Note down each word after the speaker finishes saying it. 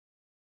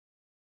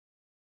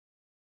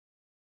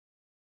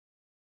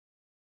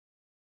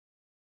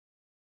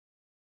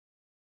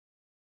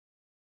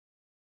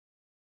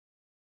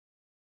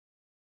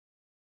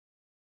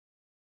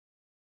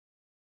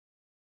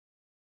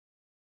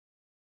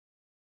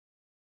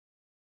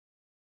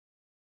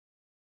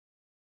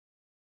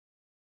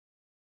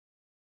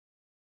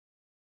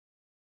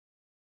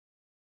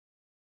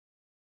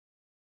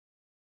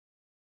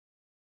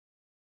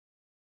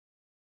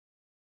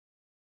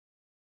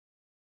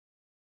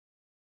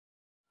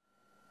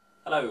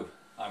Hello,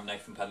 I'm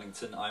Nathan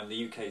Pennington. I'm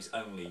the UK's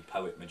only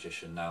poet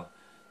magician now.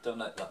 Don't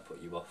let that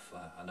put you off.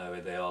 I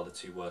know they are the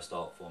two worst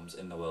art forms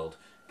in the world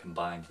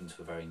combined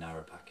into a very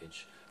narrow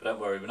package. But don't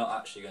worry, we're not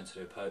actually going to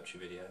do a poetry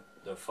video.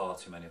 There are far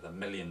too many of them,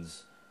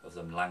 millions of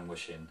them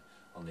languishing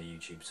on the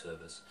YouTube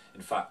servers.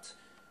 In fact,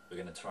 we're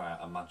going to try out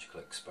a magical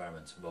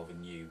experiment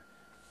involving you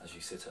as you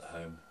sit at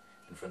home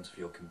in front of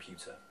your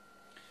computer.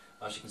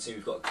 As you can see,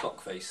 we've got a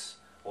clock face.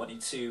 I want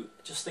you to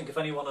just think of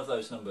any one of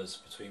those numbers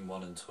between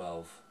 1 and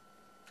 12.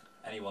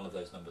 Any one of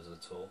those numbers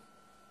at all.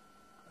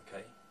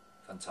 Okay,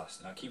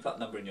 fantastic. Now keep that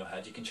number in your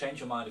head. You can change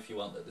your mind if you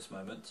want at this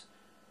moment.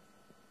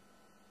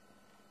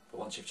 But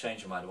once you've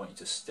changed your mind, I want you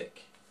to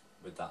stick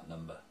with that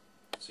number.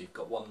 So you've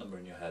got one number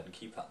in your head and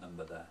keep that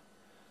number there.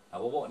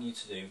 Now what I want you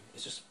to do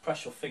is just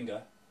press your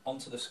finger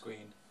onto the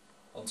screen,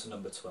 onto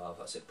number 12.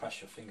 That's it,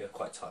 press your finger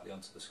quite tightly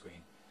onto the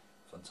screen.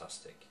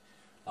 Fantastic.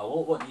 Now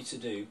what I want you to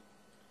do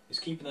is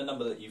keeping the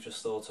number that you've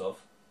just thought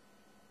of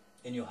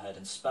in your head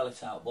and spell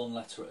it out one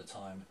letter at a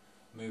time,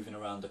 moving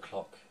around the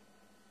clock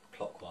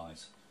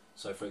clockwise.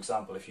 So for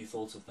example, if you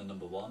thought of the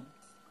number 1,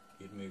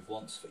 you'd move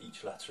once for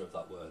each letter of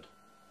that word.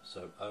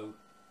 So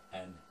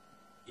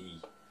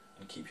O-N-E.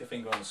 And keep your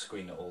finger on the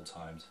screen at all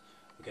times.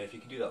 Okay, if you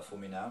can do that for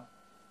me now.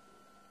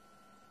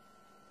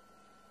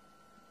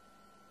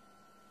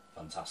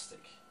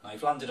 Fantastic. Now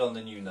you've landed on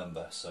the new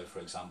number, so for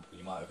example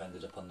you might have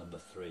ended up on number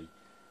 3.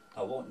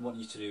 Now what I want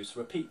you to do is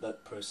repeat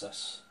that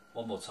process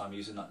one more time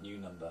using that new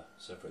number.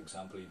 So for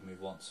example you'd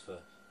move once for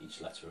each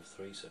letter of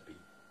 3, so it'd be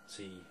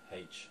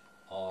T-H-R-E-E,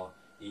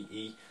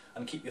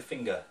 and keep your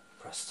finger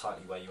pressed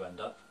tightly where you end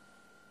up.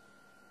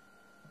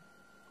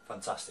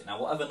 Fantastic. Now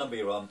whatever number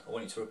you're on, I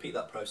want you to repeat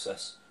that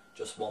process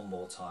just one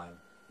more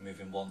time,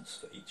 moving once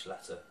for each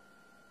letter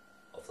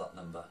of that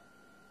number.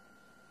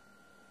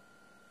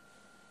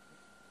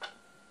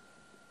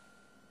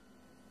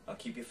 Now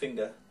keep your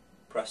finger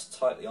pressed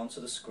tightly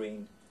onto the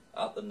screen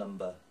at the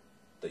number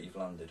that you've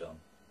landed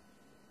on.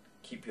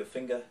 Keep your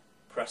finger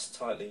pressed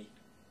tightly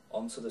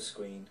onto the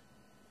screen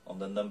on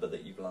the number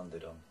that you've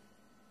landed on.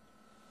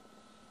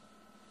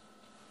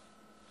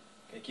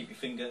 Okay, keep your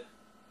finger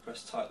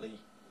pressed tightly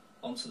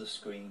onto the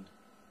screen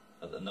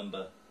at the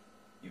number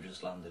you've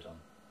just landed on.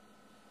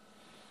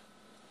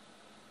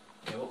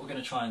 Okay, what we're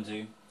going to try and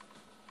do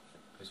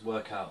is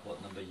work out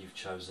what number you've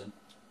chosen.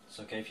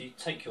 So okay, if you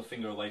take your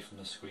finger away from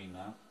the screen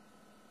now,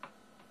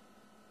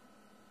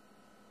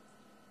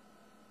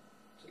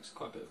 it takes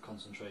quite a bit of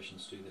concentration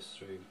to do this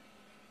through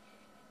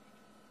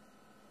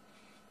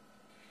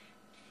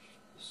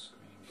the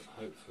screen, but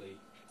hopefully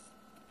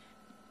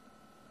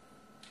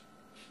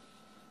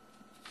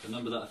the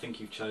number that I think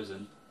you've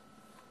chosen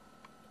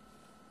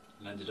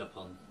and ended up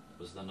on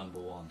was the number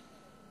 1.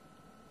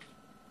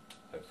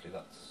 Hopefully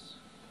that's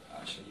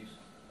actually, you've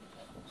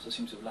also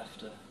seem to have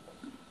left a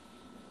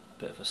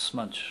bit of a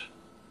smudge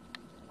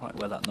right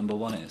where that number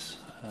 1 is.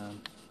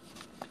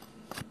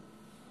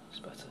 It's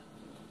better.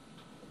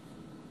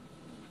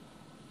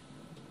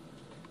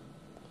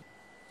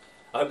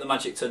 I hope the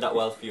magic turned out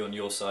well for you on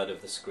your side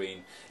of the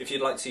screen. If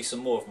you'd like to see some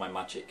more of my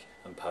magic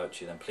and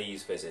poetry, then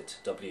please visit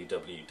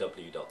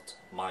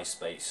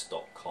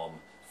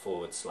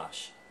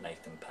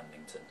www.myspace.com/Nathan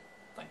Pennington.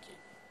 Thank you.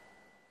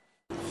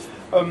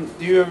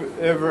 Do you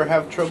ever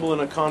have trouble in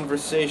a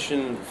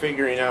conversation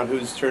figuring out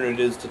whose turn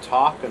it is to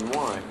talk and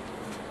why?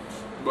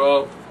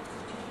 Well,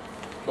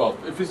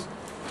 if it's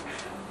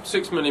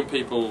 6 million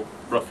people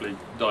roughly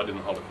died in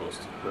the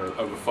Holocaust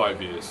over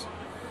 5 years.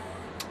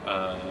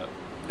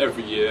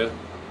 Every year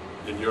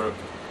in Europe,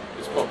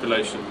 its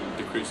population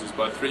decreases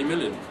by 3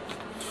 million.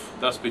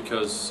 That's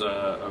because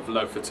of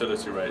low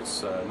fertility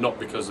rates, not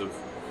because of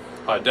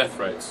high death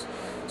rates.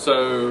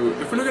 So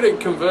if we look at it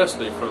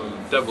conversely from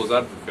devil's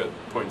advocate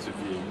point of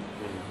view,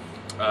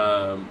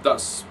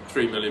 that's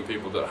 3 million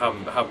people that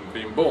haven't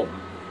been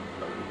born.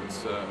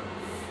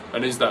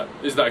 And is that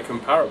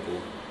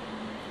comparable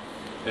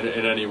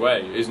in any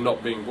way? Is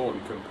not being born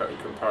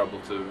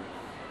comparable to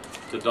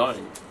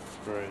dying?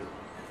 Right.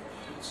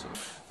 So,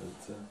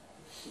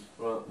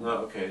 Well, no,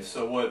 okay.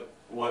 So what?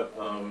 Let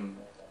me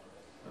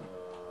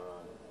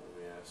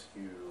ask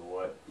you,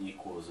 what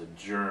equals a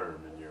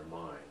germ in your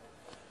mind?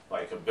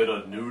 Like a bit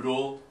of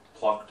noodle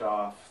plucked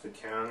off the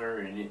counter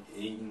and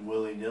eaten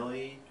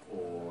willy-nilly,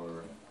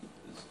 or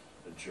is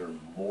a germ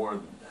more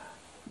than that?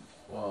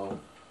 Well,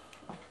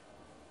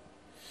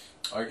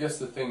 I guess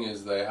the thing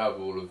is they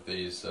have all of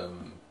these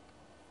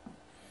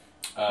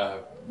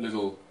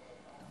little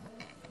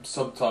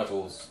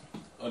subtitles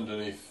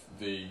underneath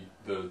the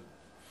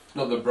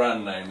not the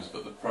brand names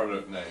but the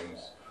product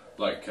names.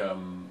 Like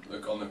on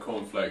the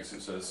cornflakes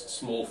it says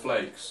 "small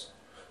flakes,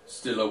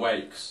 still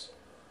awakes,"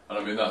 and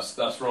I mean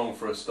that's wrong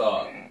for a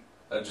start.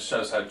 That just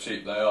shows how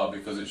cheap they are,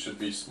 because it should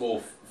be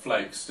 "small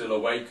flakes, still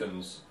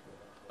awakens."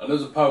 And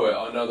as a poet,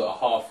 I know that a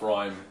half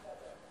rhyme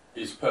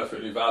is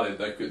perfectly valid.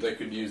 They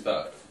could use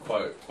that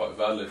quite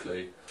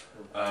validly.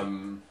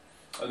 And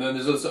then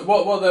there's also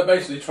what they're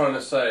basically trying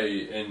to say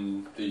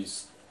in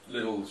these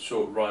little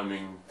short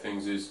rhyming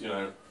things is, you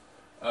know,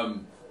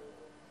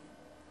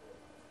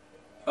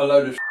 a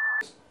load of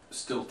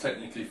still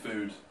technically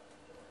food.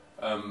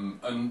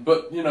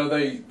 But you know,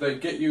 they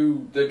drag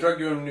you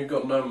in when you've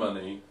got no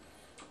money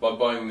by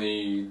buying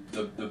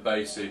the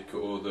basic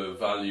or the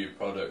value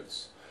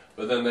products.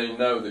 But then they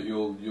know that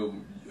you'll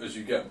as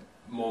you get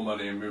more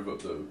money and move up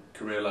the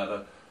career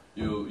ladder,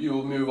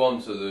 you'll move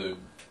on to the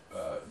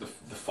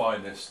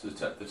finest, the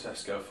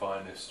Tesco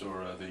finest,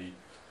 or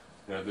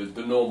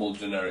the normal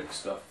generic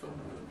stuff.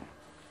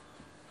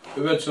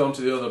 Eventually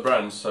onto the other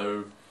brands,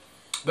 so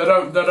they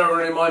don't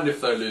really mind if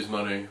they lose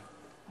money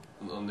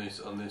on these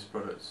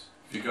products.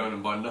 If you go in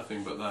and buy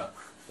nothing but that,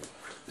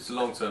 it's a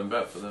long-term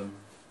bet for them.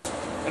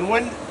 And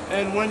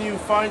when you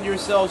find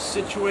yourself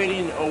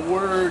situating a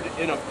word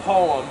in a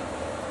poem,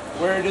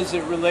 where does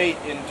it relate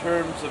in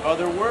terms of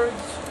other words?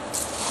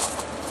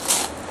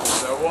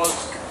 There was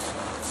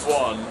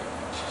one,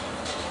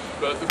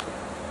 but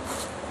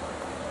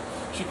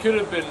she could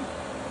have been,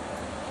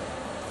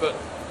 but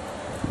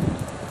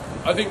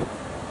I think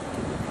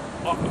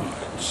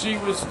she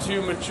was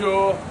too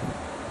mature,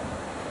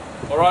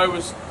 or I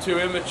was too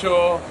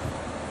immature,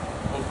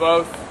 or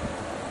both.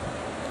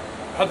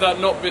 Had that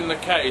not been the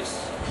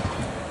case,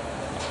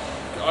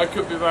 I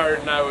could be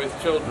married now with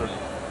children.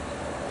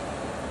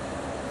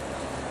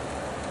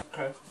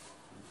 Okay.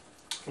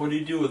 What do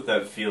you do with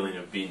that feeling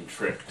of being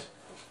tricked?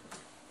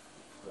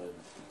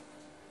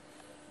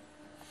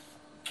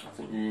 I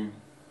think you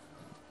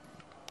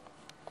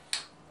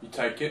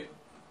take it,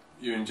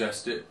 you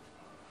ingest it,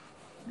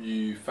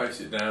 you face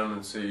it down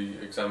and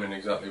examine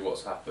exactly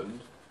what's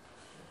happened,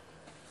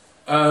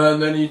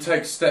 and then you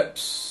take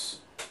steps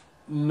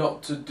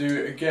not to do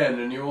it again,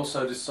 and you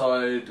also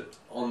decide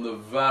on the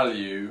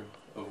value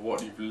of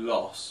what you've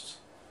lost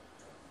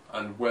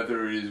and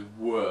whether it is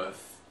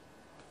worth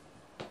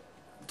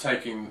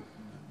taking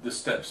the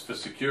steps for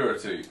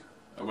security,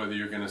 and whether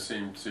you're going to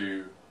seem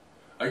to...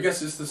 I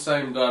guess it's the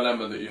same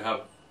dilemma that you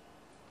have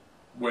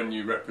when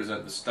you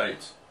represent the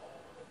state.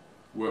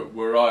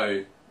 Were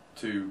I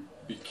to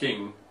be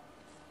king,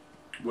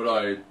 would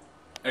I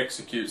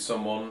execute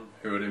someone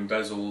who had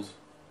embezzled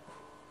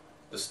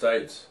the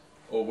state,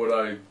 or would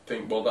I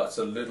think, well, that's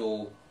a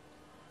little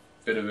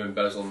bit of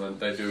embezzlement,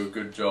 they do a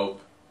good job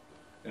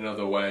in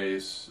other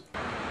ways?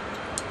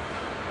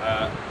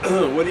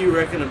 What do you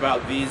reckon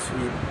about these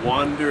who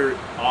wander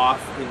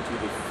off into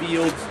the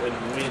fields and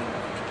win?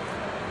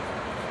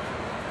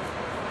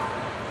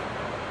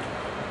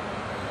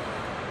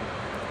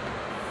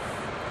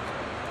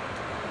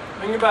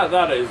 The thing about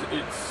that is,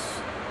 it's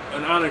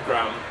an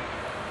anagram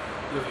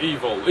of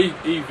evil,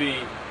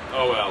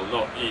 E-V-O-L,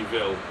 not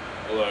evil,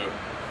 although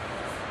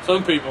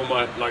some people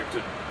might like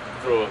to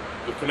draw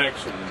the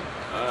connection.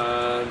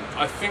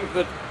 I think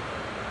that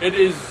it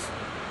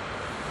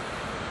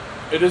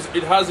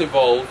has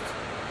evolved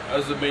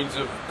as a means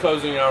of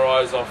closing our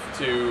eyes off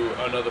to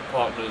another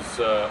partner's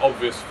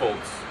obvious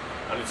faults,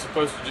 and it's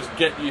supposed to just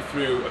get you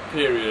through a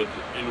period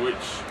in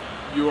which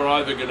you are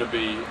either going to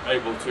be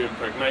able to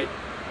impregnate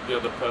the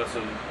other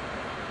person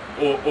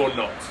or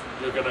not.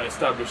 You're going to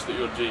establish that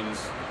your genes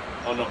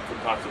are not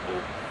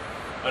compatible,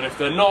 and if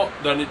they're not,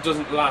 then it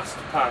doesn't last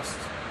past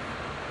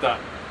that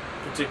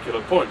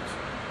particular point.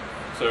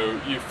 So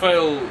you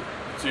fail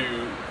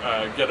to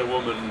get a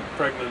woman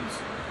pregnant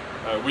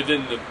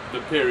within the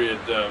period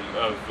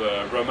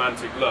of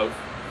romantic love,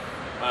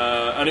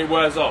 and it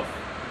wears off.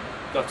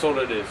 That's all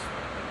it is.